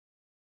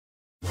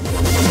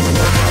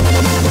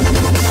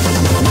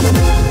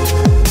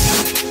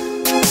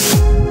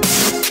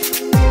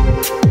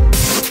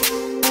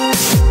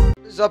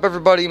up,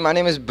 everybody? My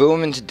name is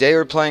Boom, and today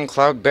we're playing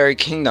Cloudberry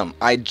Kingdom.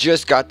 I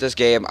just got this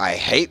game. I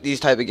hate these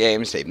type of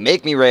games. They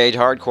make me rage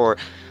hardcore.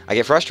 I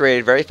get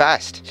frustrated very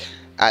fast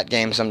at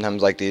games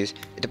sometimes like these.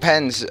 It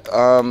depends,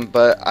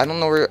 but I don't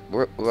know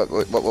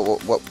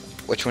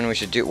which one we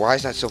should do. Why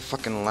is that so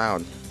fucking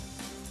loud?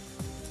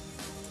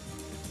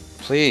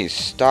 Please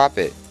stop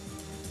it.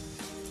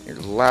 You're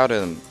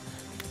louder than.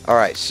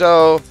 Alright,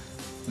 so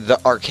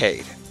the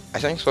arcade. I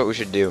think that's what we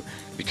should do,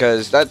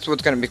 because that's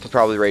what's going to make me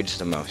probably rage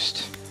the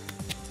most.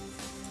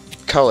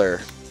 Color.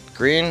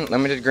 Green,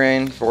 limited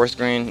green, forest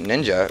green,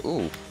 ninja.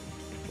 Ooh.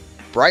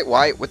 Bright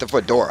white with a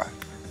fedora.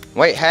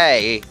 Wait,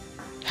 hey.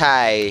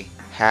 Hey.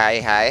 Hey,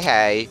 hey,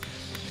 hey.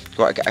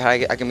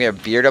 I can get a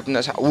beard up in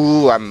this house.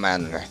 Ooh, I'm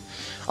man.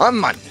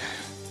 I'm man.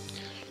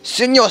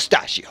 Senor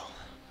Stachio.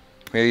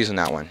 We're using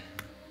that one.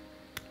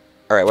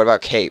 Alright, what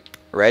about cape?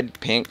 Red,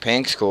 pink.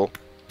 Pink's cool.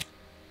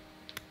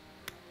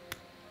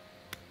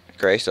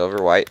 Gray,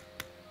 silver, white.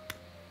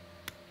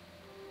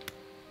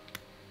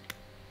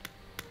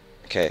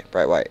 Okay,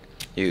 bright white.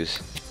 Use.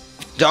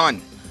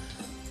 Done!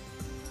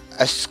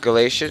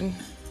 Escalation?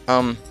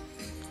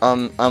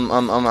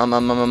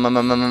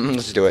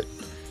 Let's do it.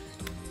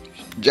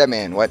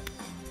 Jetman, what?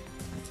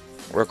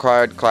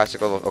 Required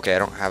classical. Okay, I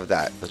don't have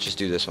that. Let's just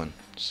do this one.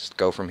 Just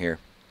go from here.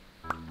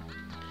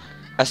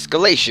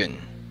 Escalation.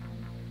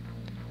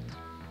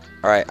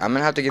 Alright, I'm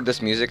gonna have to give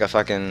this music a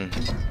fucking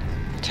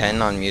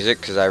 10 on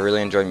music, because I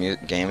really enjoy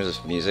games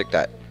with music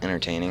that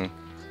entertaining.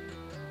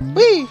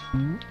 Whee!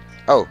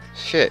 Oh,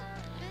 shit.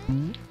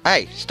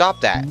 Hey,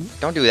 stop that.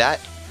 Don't do that.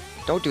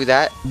 Don't do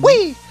that.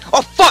 Whee!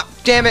 Oh, fuck!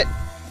 Damn it!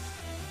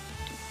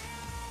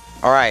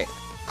 Alright.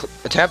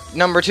 Attempt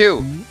number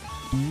 2.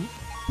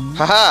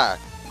 Haha!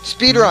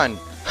 Speedrun!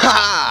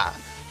 Haha!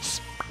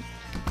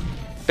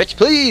 Bitch,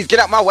 please! Get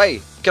out my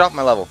way! Get off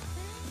my level.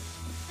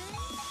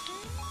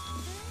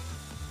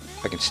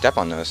 I can step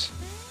on those.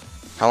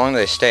 How long do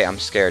they stay? I'm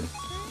scared.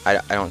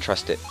 I don't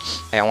trust it.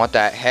 Hey, I want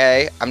that.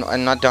 Hey,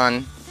 I'm not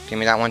done. Give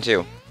me that one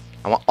too.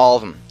 I want all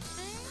of them.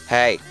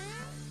 Hey.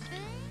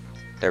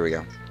 There we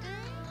go.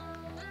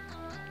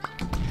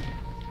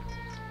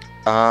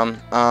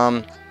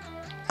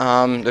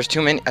 There's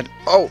too many.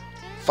 Oh,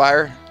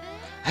 fire.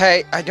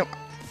 Hey, I don't.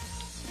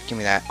 Give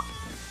me that.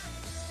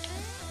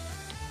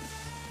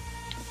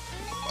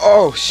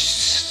 Oh,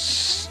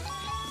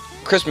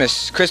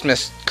 Christmas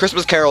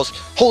carols.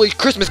 Holy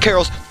Christmas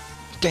carols.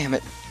 Damn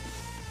it.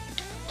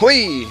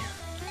 Whee!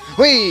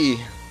 Whee!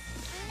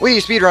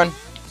 Whee! Speedrun!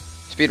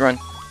 Speedrun.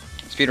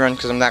 Speedrun,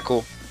 because I'm that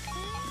cool.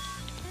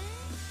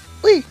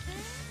 Whee!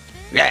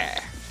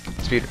 Yeah!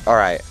 Speed.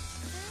 Alright.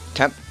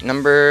 Temp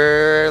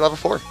number level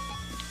 4.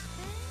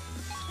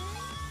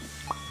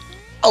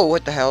 Oh,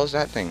 what the hell is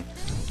that thing?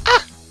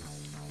 Ah!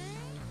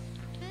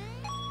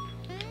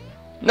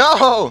 No!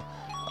 Oh,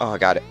 I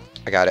got it.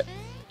 I got it.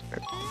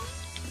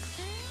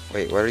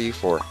 Wait, what are you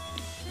for?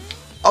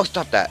 Oh,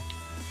 stop that.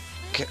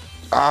 Okay.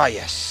 Ah,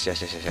 yes.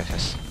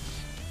 Yes.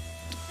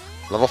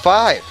 Level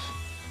 5.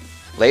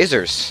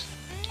 Lasers.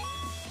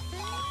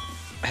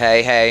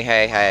 Hey,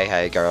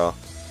 girl.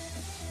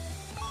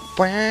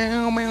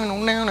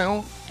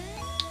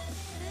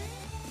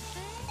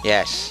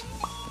 Yes.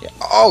 Yeah.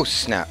 Oh,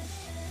 snap.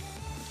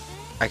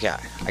 I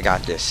got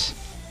this.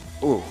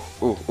 Ooh.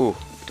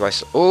 Do I?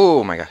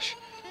 Oh my gosh.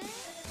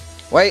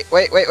 Wait.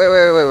 I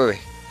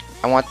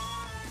want.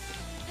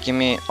 Give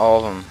me all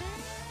of them.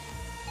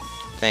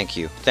 Thank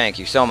you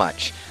so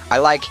much. I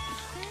like.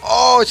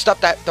 Oh, stop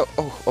that.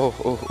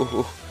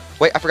 Oh.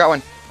 Wait, I forgot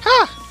one.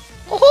 Ha!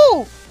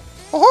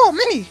 Oh,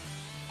 mini.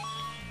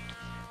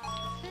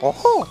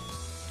 Oh.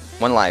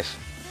 1 life.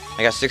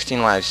 I got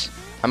 16 lives.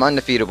 I'm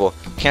undefeatable.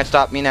 Can't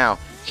stop me now.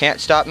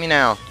 Can't stop me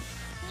now.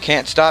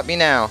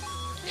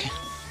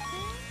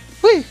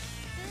 Whee!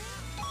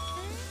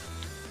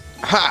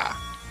 Ha!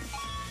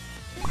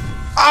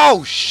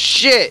 Oh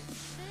shit!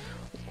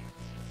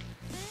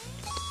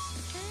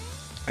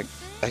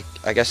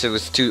 I guess it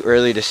was too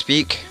early to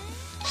speak.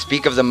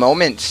 Speak of the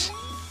moments.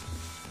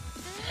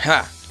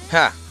 Ha!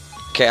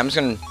 Okay, I'm just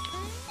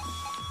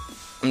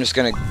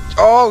gonna.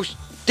 Oh,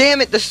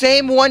 damn it! The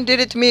same one did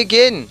it to me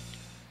again.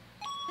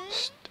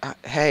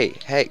 Hey,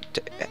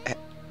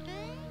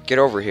 get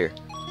over here.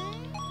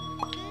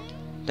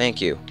 Thank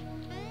you.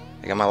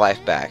 I got my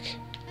life back.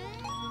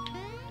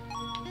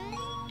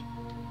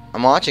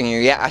 I'm watching you.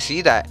 Yeah, I see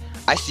that.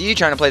 I see you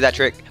trying to play that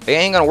trick. But it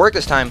ain't gonna work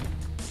this time.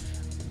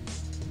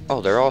 Oh,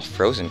 they're all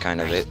frozen,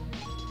 kind of.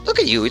 Look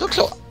at you. You look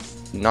so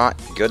not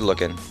good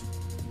looking.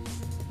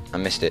 I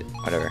missed it.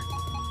 Whatever.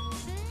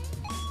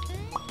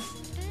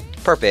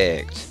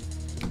 Perfect.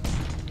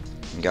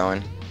 I'm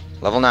going.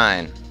 Level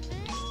 9.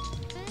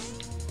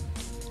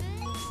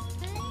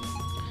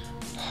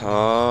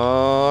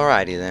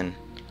 Alrighty then.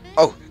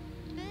 Oh.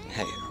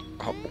 Hey.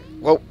 Oh.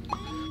 Whoa.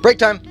 Break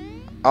time.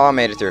 Oh, I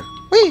made it through.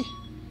 Whee!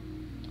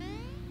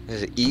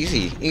 This is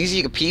easy.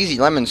 Easy peasy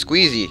lemon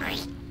squeezy.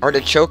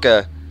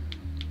 Artichoke.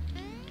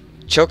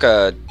 Choke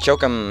a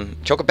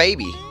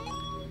baby.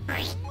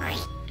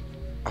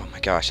 Oh my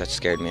gosh, that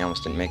scared me. I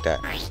almost didn't make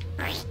that.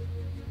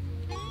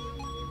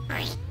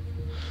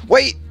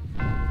 Wait!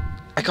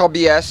 I call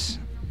BS.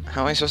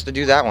 How am I supposed to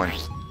do that one?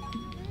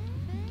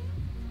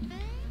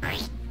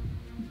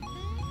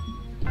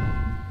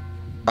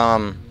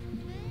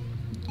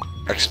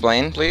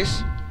 Explain,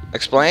 please?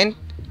 Explain?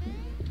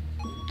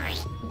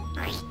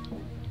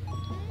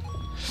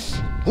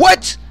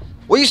 What?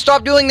 Will you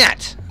stop doing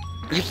that?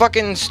 You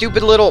fucking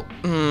stupid little...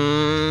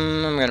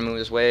 I'm gonna move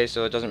this way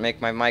so it doesn't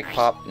make my mic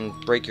pop and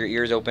break your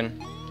ears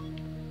open.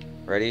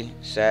 Ready,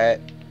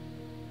 set,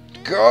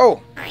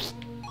 go!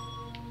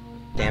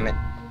 Damn it.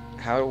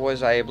 How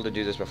was I able to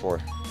do this before?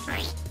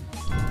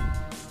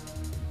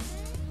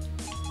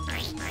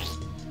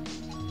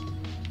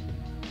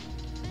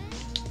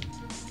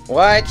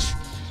 What?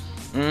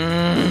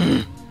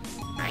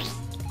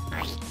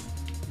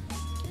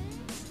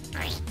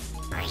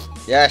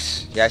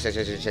 Yes. Yes.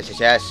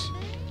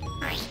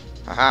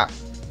 Haha.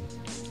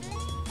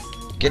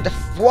 Get the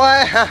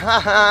what?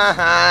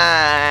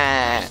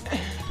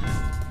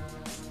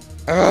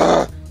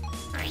 Oh!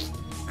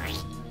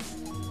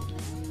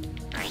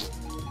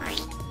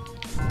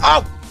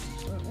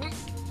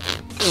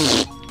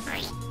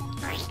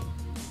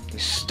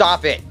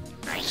 Stop it!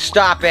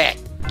 Stop it!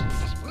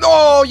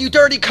 No, you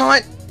dirty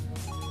cunt!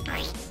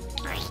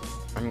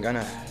 I'm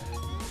gonna...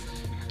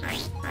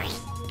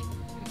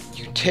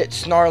 You tit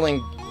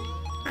snarling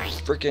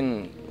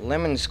freaking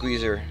lemon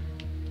squeezer.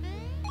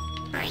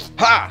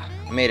 Ha!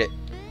 I made it.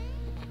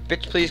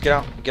 Bitch, please get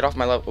out. Get off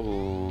my level.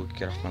 Ooh,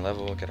 get off my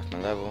level. Get off my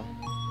level.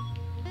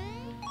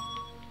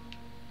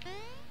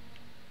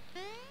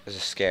 This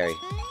is scary.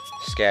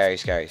 Scary,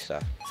 scary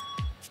stuff.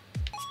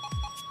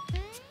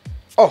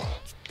 Oh!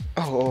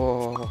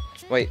 Oh!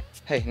 Wait.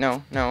 Hey,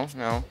 no.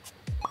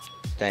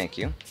 Thank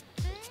you.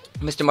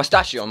 Mr.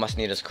 Mustachio must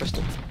need his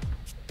crystal.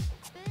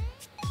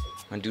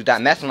 I'm gonna do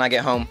that meth when I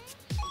get home.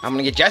 I'm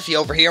gonna get Jesse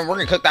over here and we're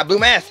gonna cook that blue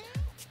meth.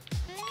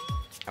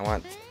 I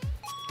want...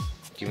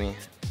 Give me...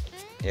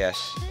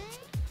 Yes.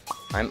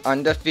 I'm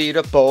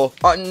undefeatable.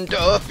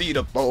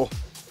 Undefeatable.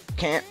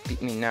 Can't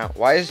beat me now.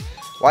 Why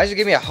does it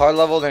give me a hard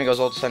level, then it goes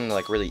all of a sudden to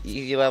like really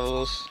easy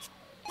levels?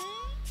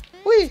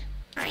 Whee!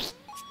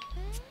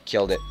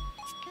 Killed it.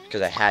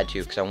 Because I had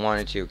to, because I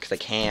wanted to, because I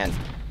can.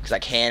 Because I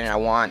can and I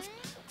want.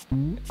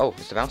 Oh,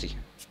 it's the bouncy.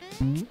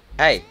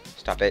 Hey,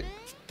 stop it.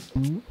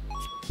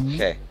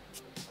 Okay.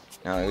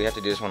 Now we have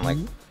to do this one like...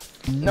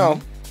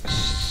 No.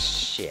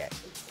 Shit.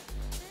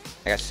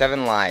 I got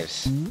 7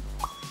 lives.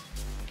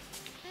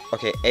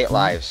 Okay, 8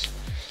 lives.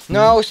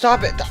 No,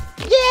 stop it.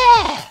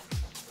 Yeah!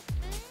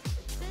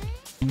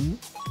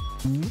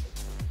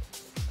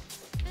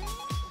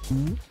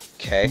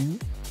 Okay.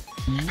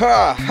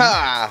 Ha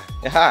ha!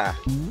 Ha!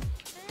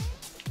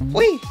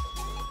 Whee!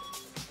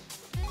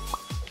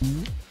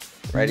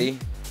 Ready?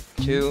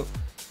 2,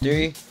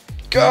 3,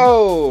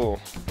 go!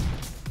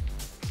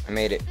 I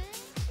made it.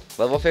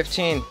 Level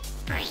 15.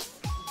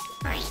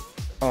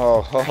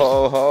 Oh, ho,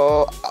 ho,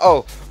 ho.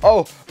 Oh,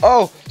 oh,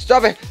 oh,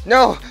 stop it.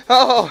 No,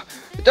 oh,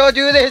 don't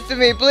do this to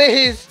me,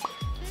 please.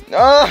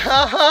 Oh,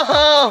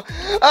 oh,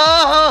 oh,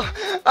 oh,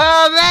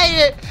 I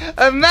made it.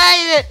 I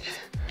made it.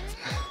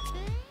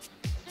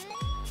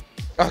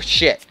 Oh,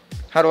 shit.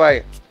 How do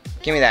I...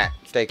 Give me that.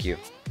 Thank you.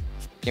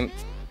 Give me...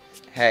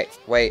 Hey,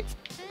 wait.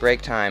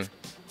 Break time.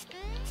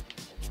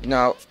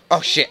 No.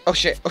 Oh, shit. Oh,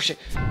 shit. Oh, shit.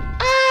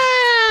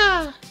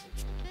 Ah!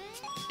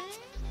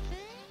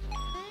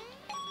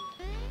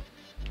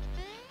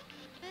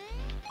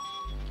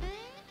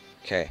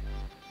 Okay.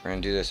 We're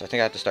gonna do this. I think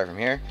I have to start from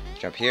here.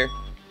 Jump here.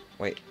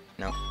 Wait.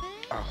 No.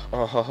 Oh,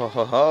 oh, ho, ho,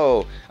 ho,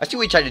 ho. I see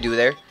what you tried to do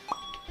there.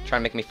 Try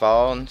to make me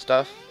fall and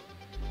stuff.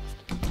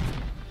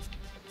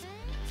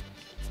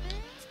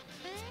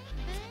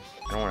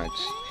 I don't want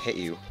to hit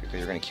you because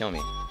you're gonna kill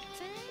me.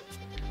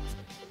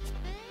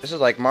 This is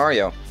like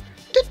Mario.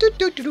 Do, do,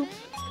 do, do, do.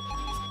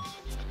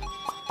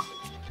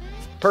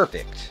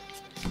 Perfect.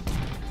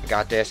 I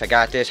got this. I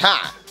got this.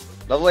 Ha!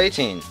 Level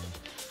 18.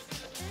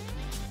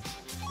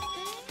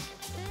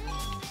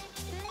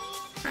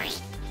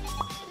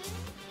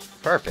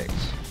 Perfect.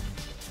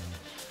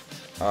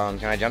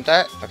 Can I jump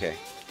that? Okay.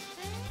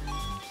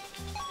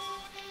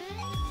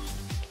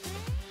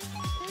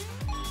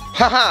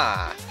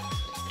 Haha!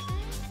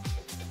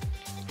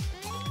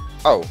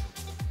 Oh.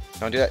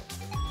 Don't do that.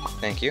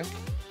 Thank you.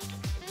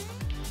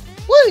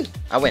 Woo!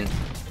 I win.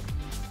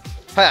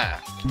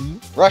 Ha!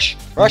 Rush!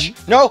 Rush!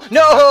 No!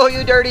 No!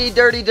 You dirty,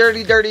 dirty,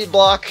 dirty, dirty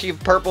block! You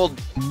purple...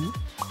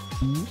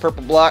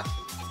 Purple block.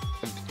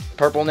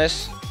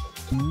 Purpleness.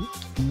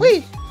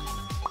 Whee!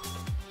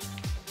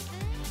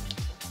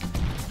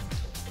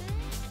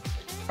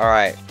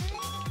 Alright.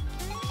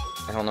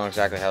 I don't know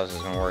exactly how this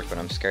is gonna work, but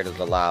I'm scared of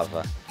the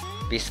lava.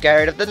 Be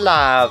scared of the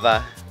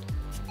lava!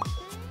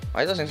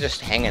 Why are those things just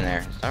hanging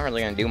there? It's not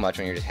really gonna do much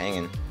when you're just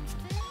hanging.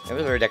 It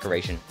was a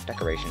decoration.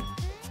 Decoration.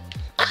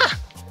 Ah!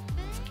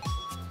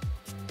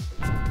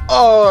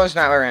 Oh,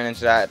 snap, I ran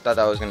into that. I thought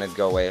that was gonna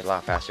go away a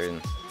lot faster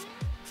than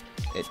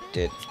it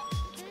did.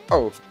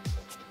 Oh.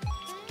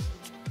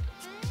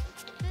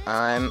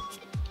 I'm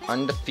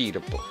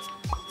undefeatable.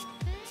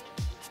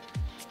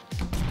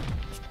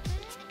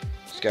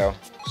 Let's go.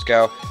 Let's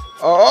go.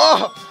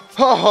 Oh!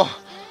 Ho ho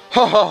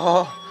ho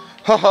ho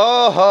ho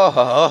ho ho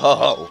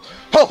ho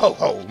ho ho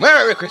ho!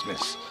 Merry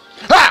Christmas!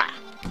 Ah!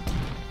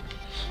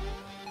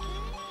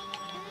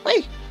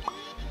 Wait!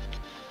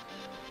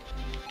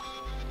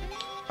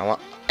 I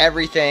want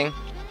everything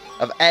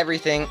of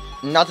everything.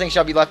 Nothing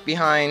shall be left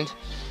behind.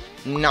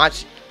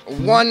 Not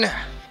one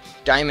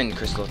diamond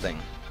crystal thing.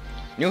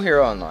 New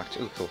hero unlocked.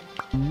 Ooh, cool.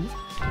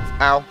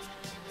 Ow.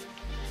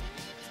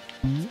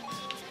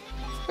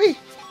 Wait.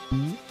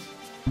 Come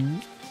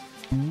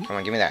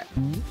on, give me that.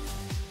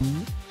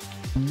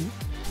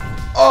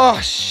 Oh,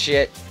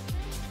 shit.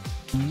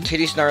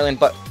 Titty snarling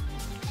butt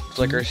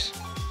flickers.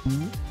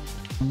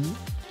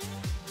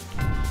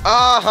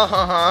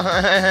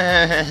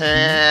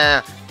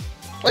 Ah!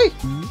 Wait.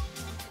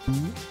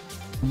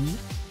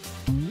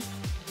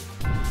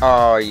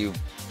 Oh, you.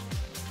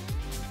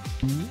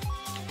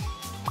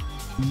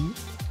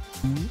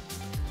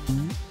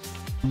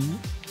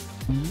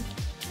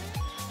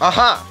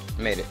 Aha!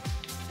 Made it.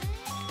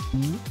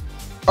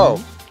 Oh.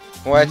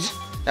 What?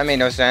 That made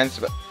no sense,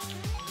 but...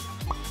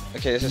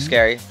 Okay, this is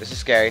scary. This is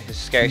scary. This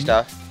is scary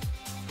stuff.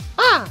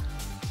 Ah!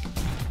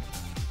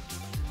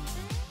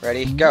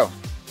 Ready? Go.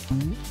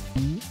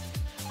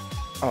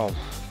 Oh.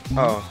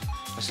 Oh.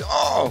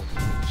 Oh!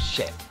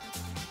 Shit.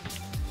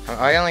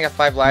 I only got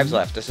 5 lives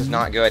left. This is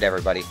not good,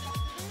 everybody.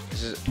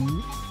 This is...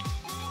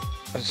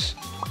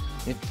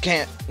 You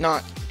can't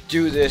not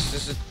do this.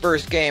 This is the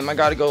first game. I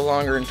gotta go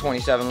longer than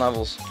 27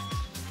 levels.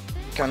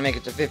 Gotta make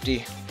it to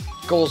 50.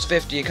 Goal's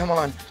 50. Come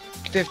on.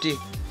 50.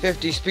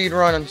 50. Speed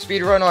run on.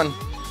 Speed run on.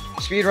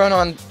 Speed run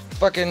on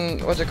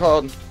fucking... What's it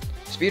called?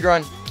 Speed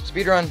run.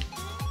 Speed run.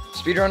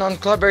 Speed run on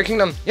Cloudberry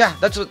Kingdom. Yeah,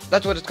 that's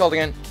what it's called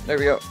again. There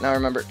we go. Now I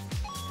remember.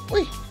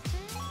 Whee!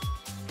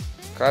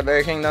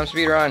 Cloudberry Kingdom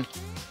speed run.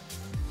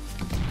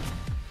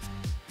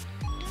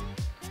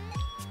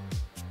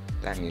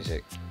 That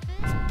music.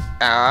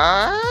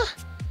 Ah!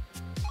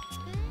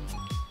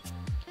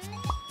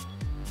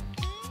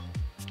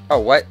 Oh,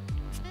 what?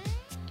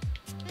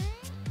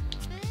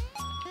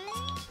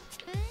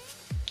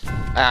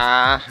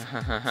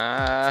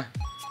 Ah!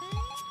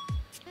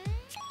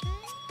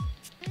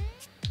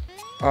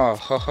 Oh,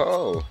 ho,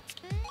 ho.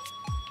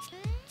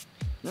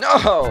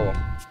 No!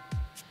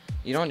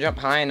 You don't jump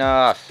high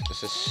enough.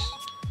 This is...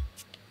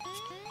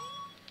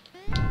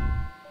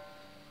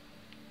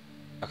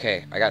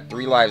 Okay, I got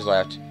 3 lives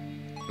left.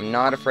 I'm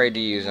not afraid to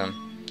use them.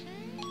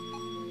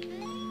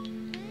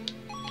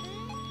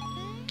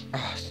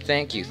 Oh,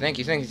 thank you, thank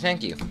you, thank you,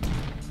 thank you.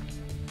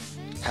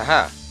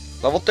 Haha.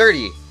 Level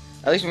 30.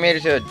 At least we made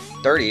it to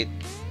 30.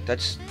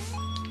 That's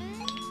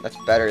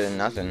better than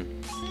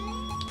nothing.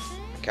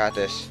 Got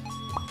this.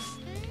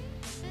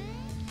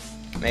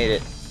 Made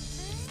it.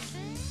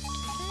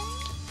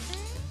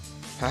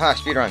 Haha,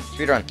 speedrun,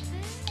 speedrun.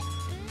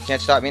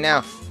 Can't stop me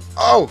now.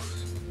 Oh!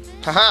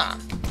 Haha!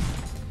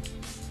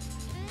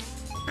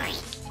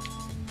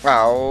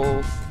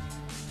 Oh.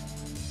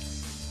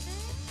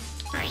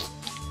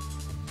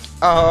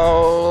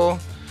 Oh.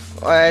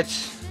 What?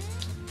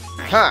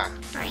 Ha!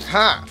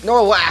 Ha!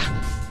 No!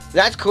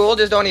 That's cool.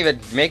 Just don't even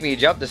make me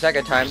jump the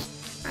second time.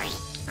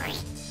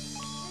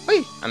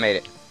 Whee! I made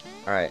it.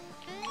 Alright.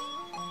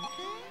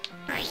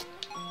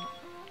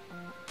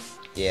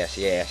 Yes,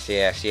 yes,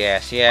 yes,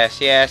 yes,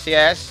 yes, yes,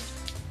 yes.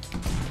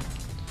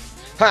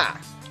 Ha!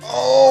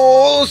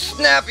 Oh,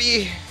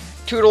 snappy!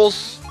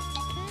 Toodles.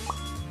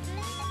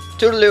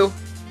 Toodaloo.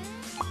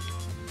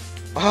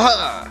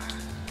 Ah!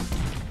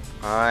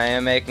 I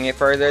am making it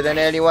further than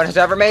anyone has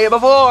ever made it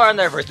before on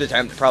their first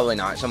attempt. Probably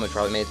not. Someone's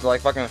probably made it to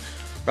like fucking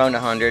around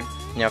 100.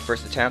 You know,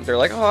 first attempt. They're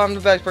like, oh, I'm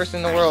the best person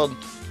in the world.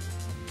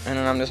 And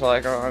then I'm just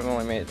like, oh, I've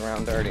only made it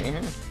around 30.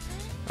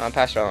 I'm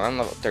past around. I'm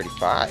level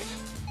 35.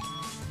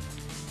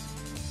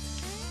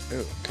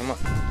 Ooh, come on.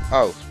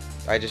 Oh,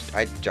 I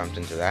jumped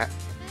into that.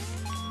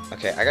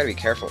 Okay, I gotta be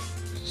careful.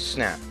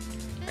 Snap.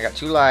 I got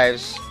 2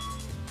 lives.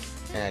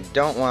 And I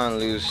don't want to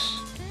lose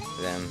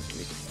them.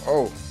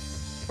 Oh.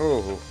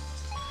 Oh.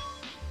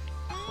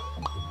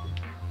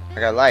 I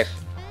got life.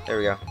 There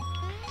we go.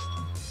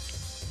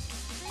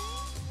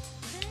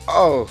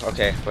 Oh,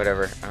 okay,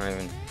 whatever. I don't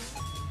even...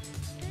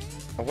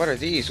 Oh, what are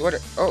these? What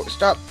are... Oh,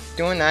 stop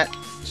doing that.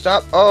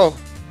 Stop. Oh.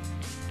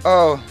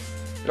 Oh.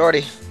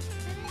 Lordy.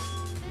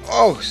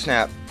 Oh,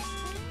 snap.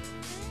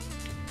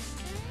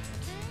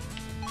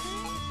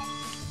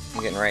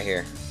 I'm getting right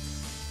here.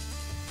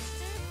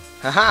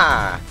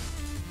 Haha!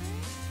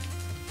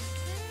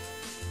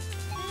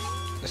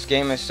 This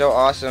game is so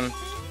awesome.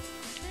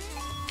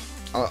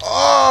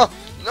 Oh!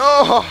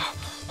 No!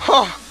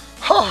 Oh!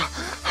 Oh!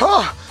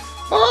 Oh!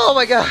 Oh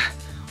my god!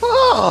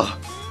 Oh!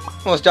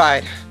 Almost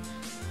died.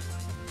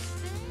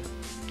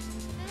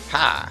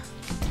 Ha!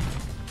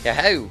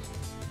 Yahoo!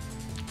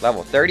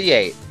 Level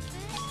 38.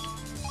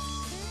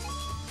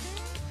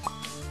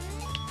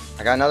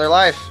 I got another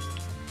life.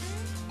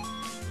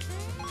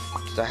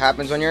 That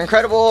happens when you're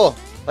incredible!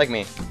 Like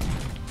me.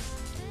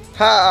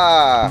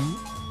 Ha!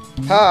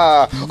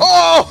 Ha!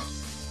 Oh!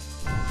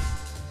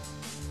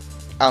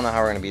 I don't know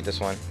how we're gonna beat this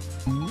one.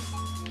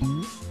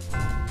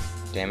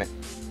 Damn it.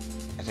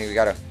 I think we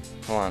gotta,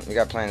 hold on, we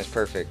gotta plan this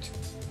perfect.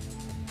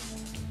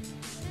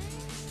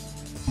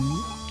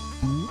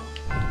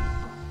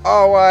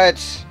 Oh,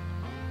 what?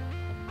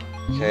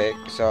 Okay,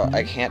 so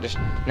I can't just,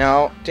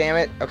 no, damn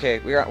it. Okay,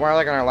 we're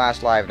like on our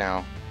last live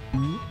now.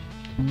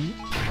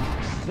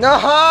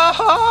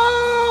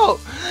 No!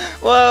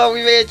 Well,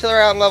 we made it to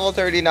around level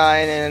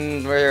 39,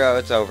 and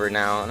it's over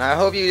now. And I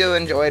hope you do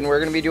enjoy, and we're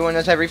going to be doing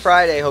this every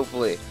Friday,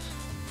 hopefully.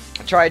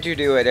 I try to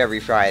do it every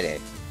Friday.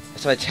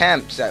 Some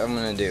attempts that I'm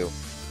going to do.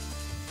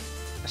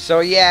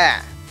 So,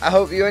 yeah, I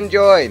hope you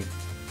enjoyed.